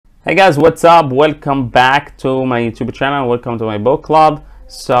Hey guys, what's up? Welcome back to my YouTube channel. Welcome to my book club.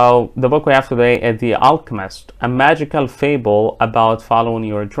 So the book we have today is The Alchemist, a magical fable about following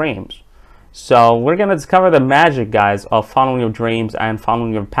your dreams. So we're gonna discover the magic, guys, of following your dreams and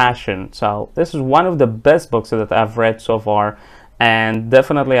following your passion. So this is one of the best books that I've read so far, and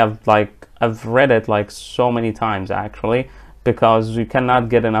definitely I've read it like so many times actually, because you cannot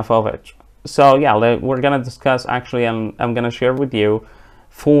get enough of it. So yeah, we're gonna discuss actually, and I'm gonna share with you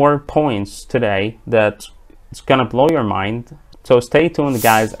 4 points today that it's gonna blow your mind. So stay tuned,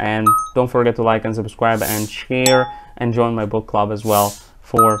 guys, and don't forget to like and subscribe and share, and join my book club as well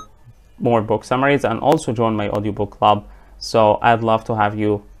for more book summaries, and also join my audiobook club. So I'd love to have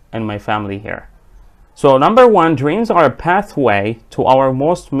you in my family here. So number 1, dreams are a pathway to our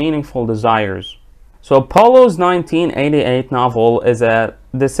most meaningful desires. So Paulo's 1988 novel is a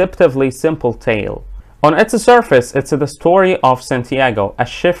deceptively simple tale. On its surface, it's the story of Santiago, a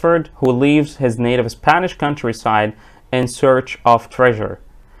shepherd who leaves his native Spanish countryside in search of treasure.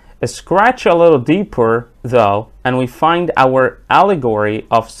 Scratch a little deeper, though, and we find our allegory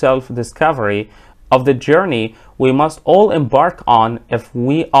of self-discovery, of the journey we must all embark on if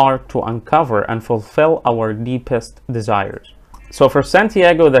we are to uncover and fulfill our deepest desires. So for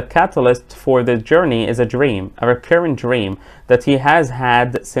Santiago, the catalyst for the journey is a dream, a recurring dream that he has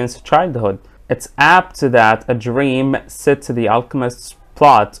had since childhood. It's apt that a dream sets the alchemist's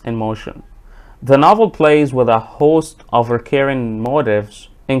plot in motion. The novel plays with a host of recurring motives,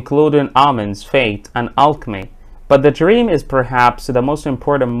 including omens, fate, and alchemy, but the dream is perhaps the most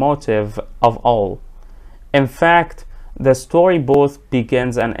important motive of all. In fact, the story both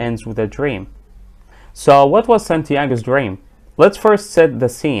begins and ends with a dream. So what was Santiago's dream? Let's first set the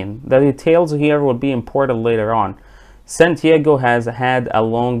scene. The details here will be important later on. Santiago has had a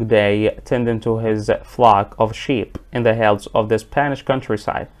long day tending to his flock of sheep in the hills of the Spanish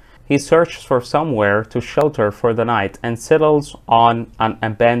countryside. He searches for somewhere to shelter for the night and settles on an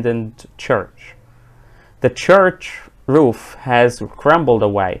abandoned church. The church roof has crumbled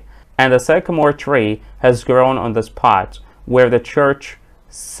away, and a sycamore tree has grown on the spot where the church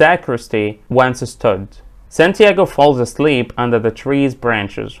sacristy once stood. Santiago falls asleep under the tree's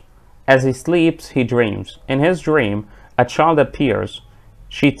branches. As he sleeps, he dreams. In his dream, a child appears.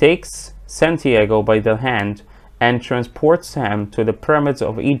 She takes Santiago by the hand and transports him to the pyramids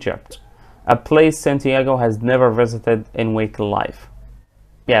of Egypt, a place Santiago has never visited in waking life.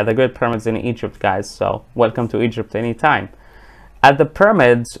 Yeah, the good pyramids in Egypt, guys, so welcome to Egypt anytime. At the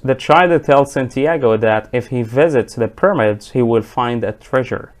pyramids, the child tells Santiago that if he visits the pyramids, he will find a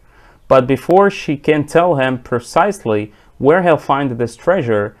treasure. But before she can tell him precisely where he'll find this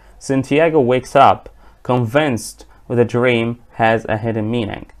treasure, Santiago wakes up, convinced the dream has a hidden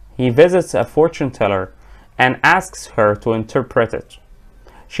meaning. He visits a fortune teller and asks her to interpret it.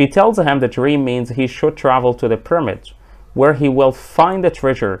 She tells him the dream means he should travel to the pyramids, where he will find the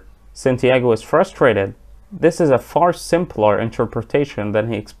treasure. Santiago is frustrated. This is a far simpler interpretation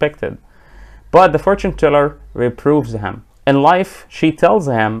than he expected. But the fortune teller reproves him. In life, she tells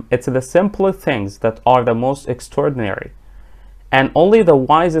him it's the simple things that are the most extraordinary, and only the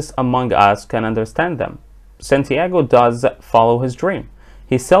wisest among us can understand them. Santiago does follow his dream.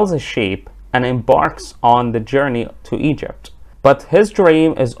 He sells his sheep and embarks on the journey to Egypt. But his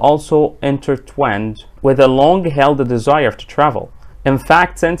dream is also intertwined with a long-held desire to travel. In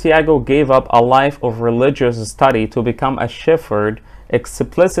fact, Santiago gave up a life of religious study to become a shepherd,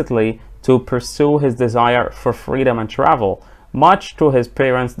 explicitly to pursue his desire for freedom and travel, much to his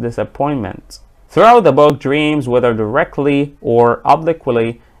parents' disappointment. Throughout the book, dreams, whether directly or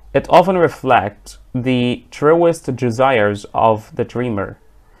obliquely, it often reflects the truest desires of the dreamer.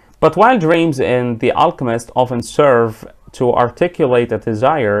 But while dreams in The Alchemist often serve to articulate a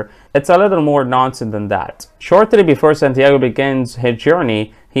desire, it's a little more nonsense than that. Shortly before Santiago begins his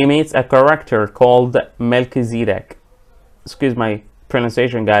journey, he meets a character called Melchizedek. Excuse my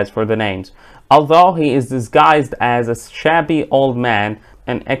pronunciation, guys, for the names. Although he is disguised as a shabby old man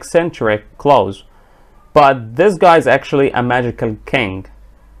in eccentric clothes, but this guy is actually a magical king.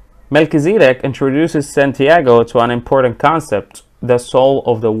 Melchizedek introduces Santiago to an important concept, the soul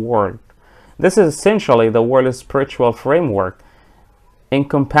of the world. This is essentially the world's spiritual framework,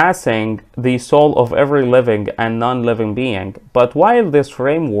 encompassing the soul of every living and non-living being. But while this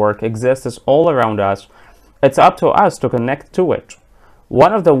framework exists all around us, it's up to us to connect to it.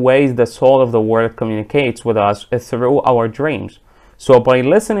 One of the ways the soul of the world communicates with us is through our dreams. So by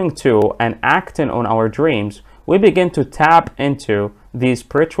listening to and acting on our dreams, we begin to tap into the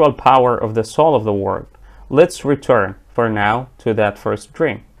spiritual power of the soul of the world. Let's return for now to that first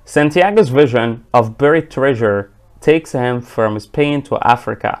dream. Santiago's vision of buried treasure takes him from Spain to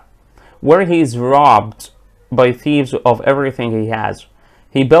Africa. where he is robbed by thieves of everything he has.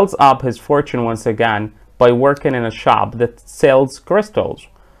 He builds up his fortune once again by working in a shop that sells crystals,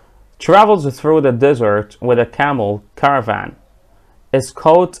 travels through the desert with a camel caravan, is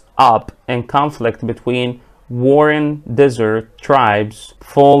caught up in conflict between warring desert tribes,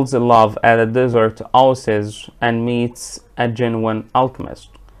 falls in love at a desert oasis, and meets a genuine alchemist.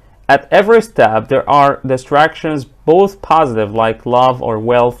 At every step, there are distractions, both positive like love or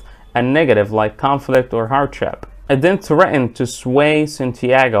wealth, and negative like conflict or hardship. It then threatened to sway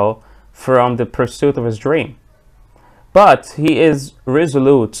Santiago from the pursuit of his dream. But he is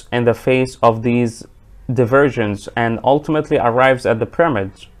resolute in the face of these diversions and ultimately arrives at the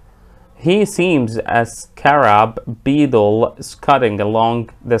pyramids. He sees a scarab beetle scudding along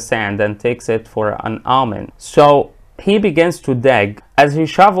the sand and takes it for an omen. So he begins to dig. As he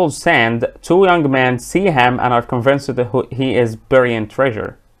shovels sand, two young men see him and are convinced that he is burying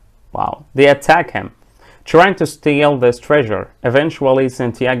treasure. Wow. They attack him, trying to steal this treasure. Eventually,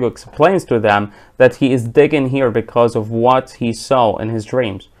 Santiago explains to them that he is digging here because of what he saw in his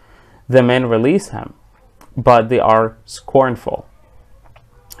dreams. The men release him, but they are scornful.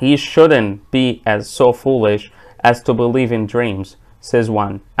 He shouldn't be as so foolish as to believe in dreams, says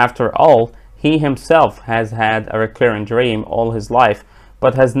one. After all, he himself has had a recurring dream all his life,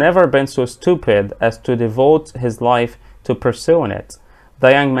 but has never been so stupid as to devote his life to pursuing it.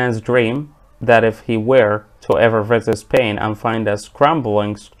 The young man's dream that if he were to ever visit Spain and find a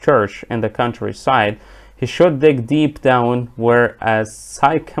crumbling church in the countryside, he should dig deep down where a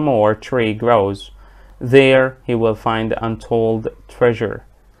sycamore tree grows. There he will find untold treasure.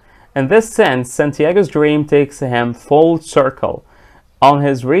 In this sense, Santiago's dream takes him full circle. On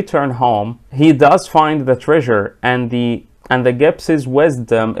his return home, he does find the treasure, and the gypsy's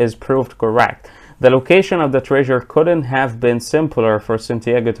wisdom is proved correct. The location of the treasure couldn't have been simpler for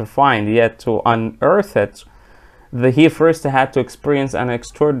Santiago to find, yet to unearth it, he first had to experience an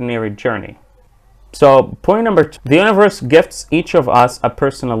extraordinary journey. So, point number 2, the universe gifts each of us a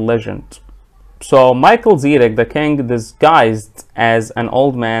personal legend. So, Michael Zedek, the king disguised as an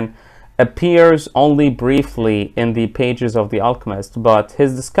old man, appears only briefly in the pages of The Alchemist, but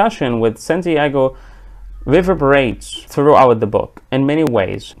his discussion with Santiago reverberates throughout the book in many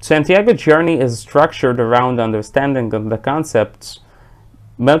ways. Santiago's journey is structured around understanding of the concepts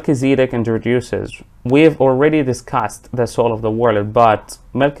Melchizedek introduces. We have already discussed the soul of the world, but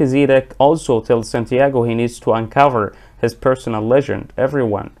Melchizedek also tells Santiago he needs to uncover his personal legend.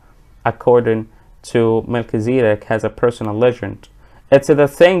 Everyone, according to Melchizedek, has a personal legend. It's the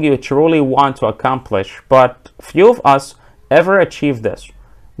thing you truly want to accomplish, but few of us ever achieve this.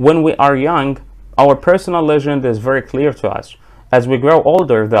 When we are young, our personal legend is very clear to us. As we grow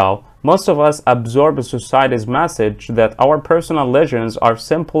older, though, most of us absorb society's message that our personal legends are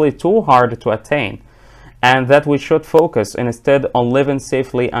simply too hard to attain, and that we should focus instead on living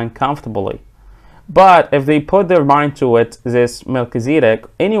safely and comfortably. But if they put their mind to it, this Melchizedek,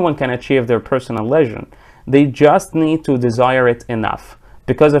 anyone can achieve their personal legend. They just need to desire it enough.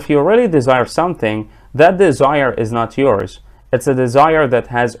 Because if you really desire something, that desire is not yours. It's a desire that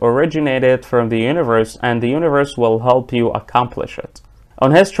has originated from the universe, and the universe will help you accomplish it.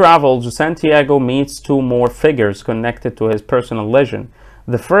 On his travels, Santiago meets two more figures connected to his personal legend.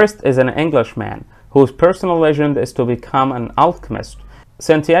 The first is an Englishman, whose personal legend is to become an alchemist.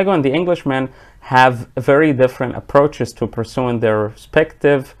 Santiago and the Englishman have very different approaches to pursuing their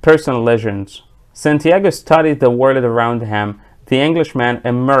respective personal legends. Santiago studied the world around him. The Englishman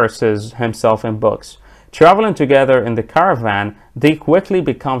immerses himself in books. Traveling together in the caravan, they quickly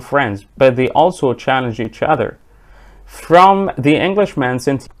become friends, but they also challenge each other. From the Englishman,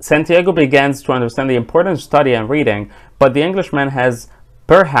 Santiago begins to understand the importance of study and reading, but the Englishman has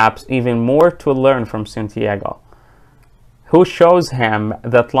perhaps even more to learn from Santiago, who shows him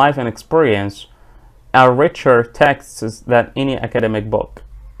that life and experience are richer texts than any academic book.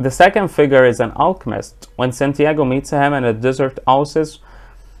 The second figure is an alchemist. When Santiago meets him in a desert oasis,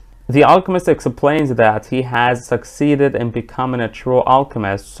 the alchemist explains that he has succeeded in becoming a true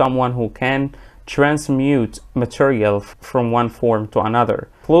alchemist, someone who can transmute material from one form to another,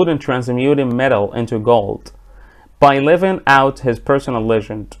 including transmuting metal into gold, by living out his personal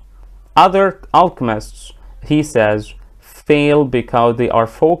legend. Other alchemists, he says, fail because they are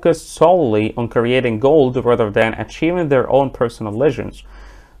focused solely on creating gold rather than achieving their own personal legends.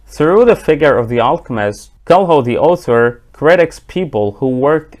 Through the figure of the alchemist, Coelho, the author, critiques people who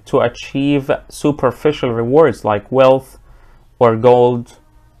work to achieve superficial rewards like wealth or gold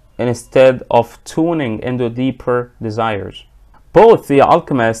instead of tuning into deeper desires. Both the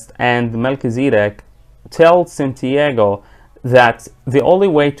alchemist and Melchizedek tell Santiago that the only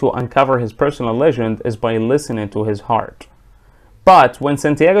way to uncover his personal legend is by listening to his heart. But when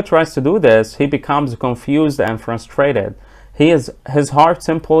Santiago tries to do this, he becomes confused and frustrated. His heart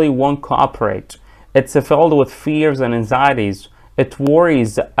simply won't cooperate. It's filled with fears and anxieties. It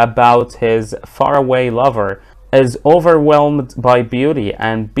worries about his faraway lover, is overwhelmed by beauty,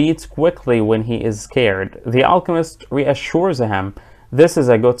 and beats quickly when he is scared. The alchemist reassures him. This is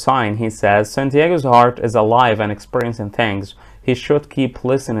a good sign, he says. Santiago's heart is alive and experiencing things. He should keep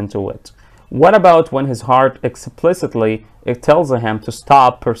listening to it. What about when his heart explicitly tells him to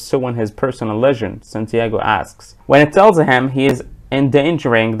stop pursuing his personal legend? Santiago asks. When it tells him he is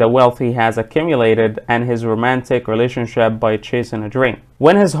endangering the wealth he has accumulated and his romantic relationship by chasing a dream.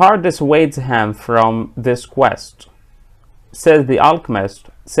 When his heart dissuades him from this quest, says the alchemist,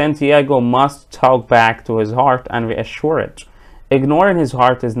 Santiago must talk back to his heart and reassure it. Ignoring his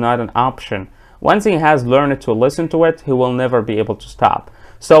heart is not an option. Once he has learned to listen to it, he will never be able to stop.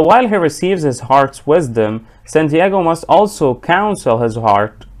 So while he receives his heart's wisdom, Santiago must also counsel his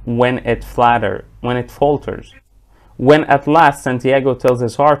heart when it falters. When at last Santiago tells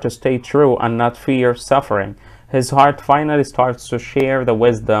his heart to stay true and not fear suffering, his heart finally starts to share the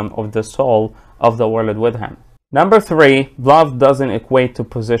wisdom of the soul of the world with him. Number 3, love doesn't equate to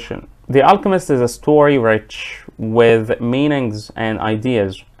position. The Alchemist is a story rich with meanings and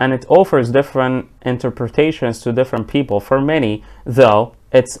ideas, and it offers different interpretations to different people. For many, though,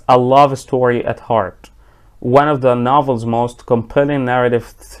 it's a love story at heart. One of the novel's most compelling narrative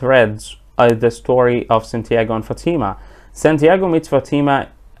threads is the story of Santiago and Fatima. Santiago meets Fatima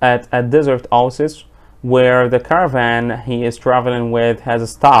at a desert oasis where the caravan he is traveling with has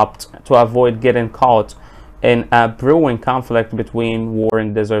stopped to avoid getting caught in a brewing conflict between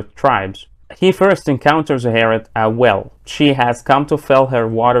warring desert tribes. He first encounters her at a well. She has come to fill her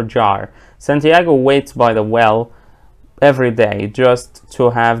water jar. Santiago waits by the well every day just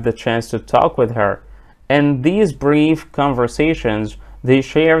to have the chance to talk with her. In these brief conversations, they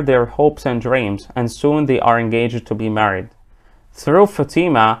share their hopes and dreams, and soon they are engaged to be married. Through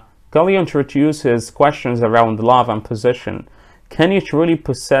Fatima, Coelho introduces questions around love and possession. Can you truly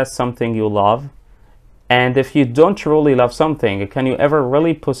possess something you love? And if you don't truly love something, can you ever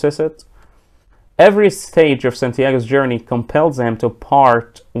really possess it? Every stage of Santiago's journey compels him to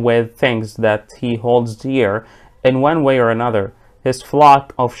part with things that he holds dear in one way or another. His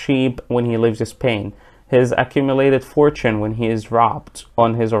flock of sheep when he leaves Spain, his accumulated fortune when he is robbed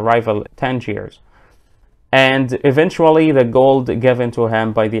on his arrival at Tangiers, and eventually the gold given to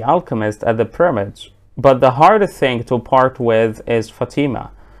him by the alchemist at the pyramids. But the hardest thing to part with is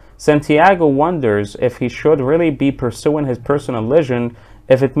Fatima. Santiago wonders if he should really be pursuing his personal legend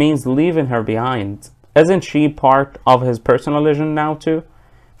if it means leaving her behind. Isn't she part of his personal legend now too?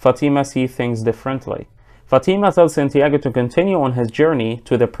 Fatima sees things differently. Fatima tells Santiago to continue on his journey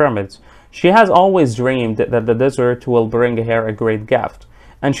to the pyramids. She has always dreamed that the desert will bring her a great gift,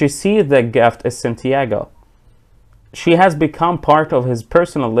 and she sees that gift is Santiago. She has become part of his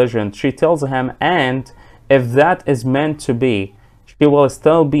personal legend, she tells him, and if that is meant to be, she will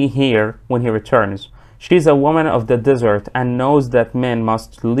still be here when he returns. She's a woman of the desert and knows that men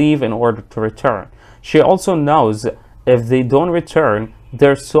must leave in order to return. She also knows if they don't return,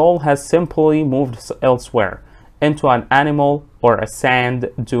 their soul has simply moved elsewhere, into an animal or a sand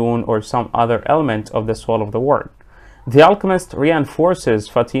dune or some other element of the soul of the world. The alchemist reinforces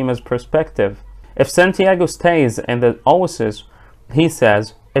Fatima's perspective. If Santiago stays in the oasis, he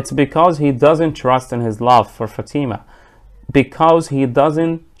says, it's because he doesn't trust in his love for Fatima, because he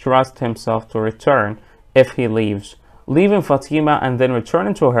doesn't trust himself to return if he leaves. Leaving Fatima and then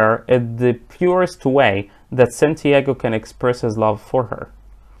returning to her is the purest way that Santiago can express his love for her.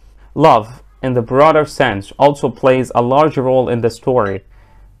 Love, in the broader sense, also plays a large role in the story.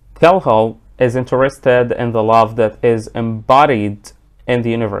 Coelho is interested in the love that is embodied in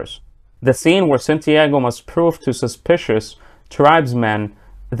the universe. The scene where Santiago must prove to suspicious tribesmen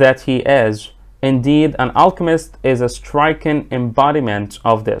that he is indeed an alchemist is a striking embodiment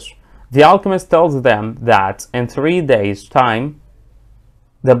of this. The alchemist tells them that in 3 days' time,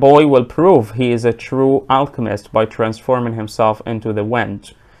 the boy will prove he is a true alchemist by transforming himself into the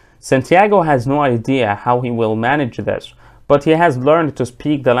wind. Santiago has no idea how he will manage this, but he has learned to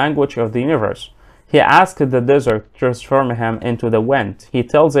speak the language of the universe. He asks the desert to transform him into the wind. He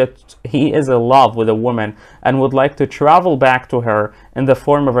tells it he is in love with a woman and would like to travel back to her in the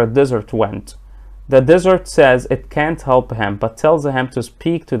form of a desert wind. The desert says it can't help him, but tells him to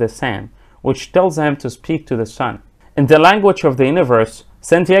speak to the sand, which tells him to speak to the sun. In the language of the universe,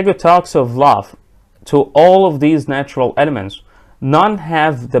 Santiago talks of love to all of these natural elements. None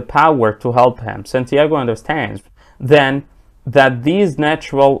have the power to help him. Santiago understands then that these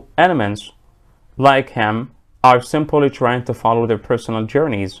natural elements, like him, are simply trying to follow their personal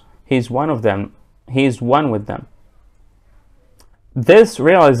journeys. He's one of them. He's one with them. This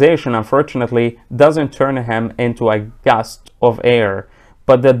realization, unfortunately, doesn't turn him into a gust of air,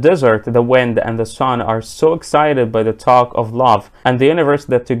 but the desert, the wind, and the sun are so excited by the talk of love and the universe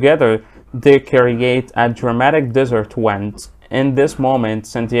that together they create a dramatic desert wind. In this moment,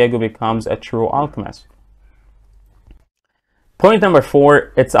 Santiago becomes a true alchemist. Point number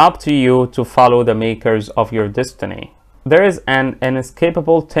 4, it's up to you to follow the makers of your destiny. There is an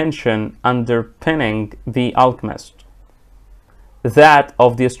inescapable tension underpinning The Alchemist, that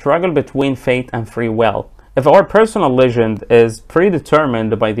of the struggle between fate and free will. If our personal legend is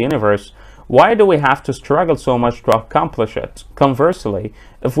predetermined by the universe, why do we have to struggle so much to accomplish it? Conversely,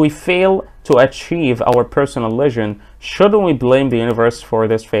 if we fail to achieve our personal legend, shouldn't we blame the universe for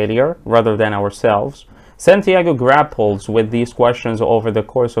this failure rather than ourselves? Santiago grapples with these questions over the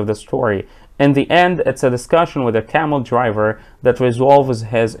course of the story. In the end, it's a discussion with a camel driver that resolves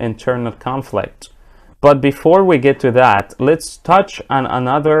his internal conflict. But before we get to that, let's touch on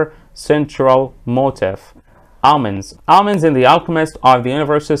another central motive: omens. Omens in The Alchemist are the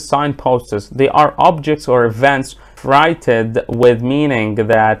universe's signposts. They are objects or events freighted with meaning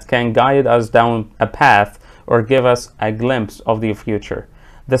that can guide us down a path or give us a glimpse of the future.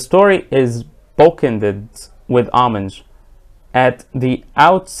 The story is bookended with omens. At the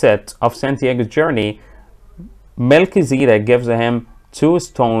outset of Santiago's journey, Melchizedek gives him 2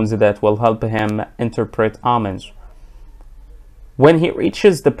 stones that will help him interpret omens. When he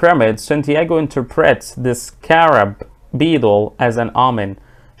reaches the pyramid, Santiago interprets the scarab beetle as an omen,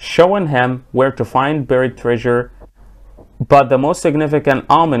 showing him where to find buried treasure. But the most significant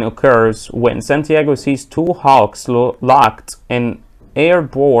omen occurs when Santiago sees 2 hawks locked in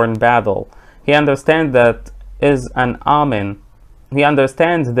airborne battle. He understands that is an omen. He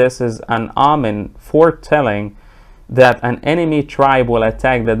understands this is an omen foretelling that an enemy tribe will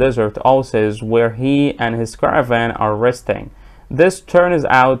attack the desert oasis where he and his caravan are resting. This turns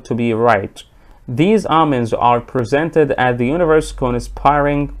out to be right. These omens are presented as the universe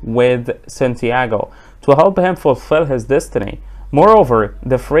conspiring with Santiago to help him fulfill his destiny. Moreover,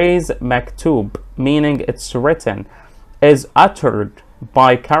 the phrase maktub, meaning it's written, is uttered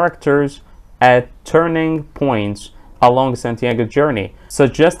by characters at turning points along Santiago's journey,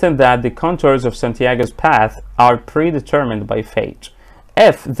 suggesting that the contours of Santiago's path are predetermined by fate.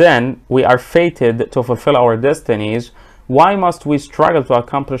 If, then, we are fated to fulfill our destinies, why must we struggle to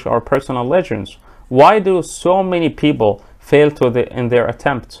accomplish our personal legends? Why do so many people fail in their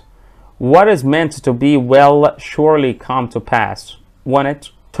attempt? What is meant to be will surely come to pass.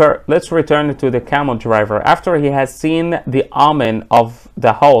 Let's return to the camel driver. After he has seen the omen of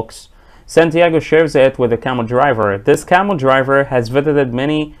the hawks, Santiago shares it with the camel driver. This camel driver has visited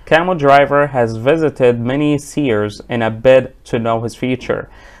many seers in a bid to know his future.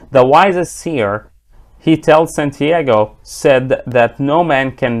 The wisest seer, he tells Santiago, said that no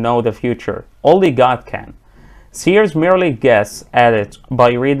man can know the future, only God can. Seers merely guess at it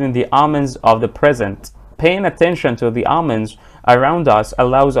by reading the omens of the present. Paying attention to the omens around us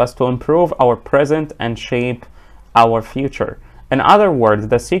allows us to improve our present and shape our future. In other words,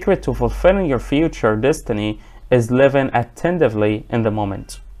 the secret to fulfilling your future destiny is living attentively in the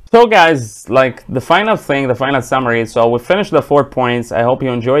moment. So guys, like the final summary. So we finished the 4 points. I hope you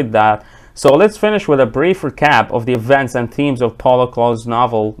enjoyed that. So let's finish with a brief recap of the events and themes of Paulo Coelho's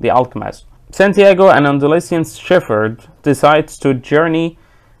novel, The Alchemist. Santiago, an Andalusian shepherd, decides to journey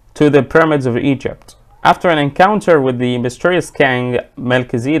to the pyramids of Egypt. After an encounter with the mysterious king,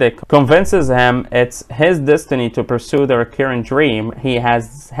 Melchizedek convinces him it's his destiny to pursue the recurring dream he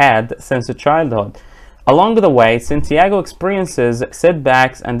has had since childhood. Along the way, Santiago experiences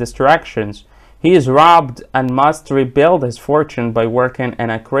setbacks and distractions. He is robbed and must rebuild his fortune by working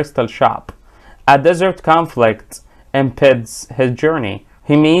in a crystal shop. A desert conflict impedes his journey.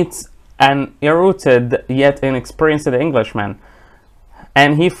 He meets an erudite yet inexperienced Englishman,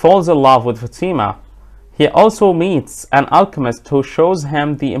 and he falls in love with Fatima. He also meets an alchemist who shows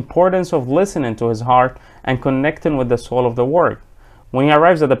him the importance of listening to his heart and connecting with the soul of the work. When he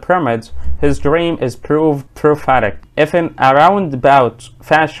arrives at the pyramids, his dream is proved prophetic. If in a roundabout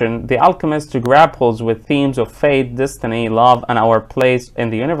fashion, the alchemist grapples with themes of fate, destiny, love, and our place in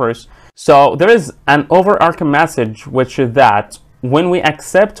the universe. So there is an overarching message, which is that when we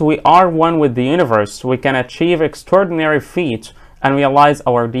accept we are one with the universe, we can achieve extraordinary feats and realize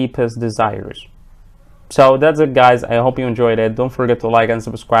our deepest desires. So that's it, guys. I hope you enjoyed it. Don't forget to like and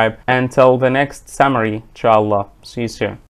subscribe. Until the next summary, inshallah. See you soon.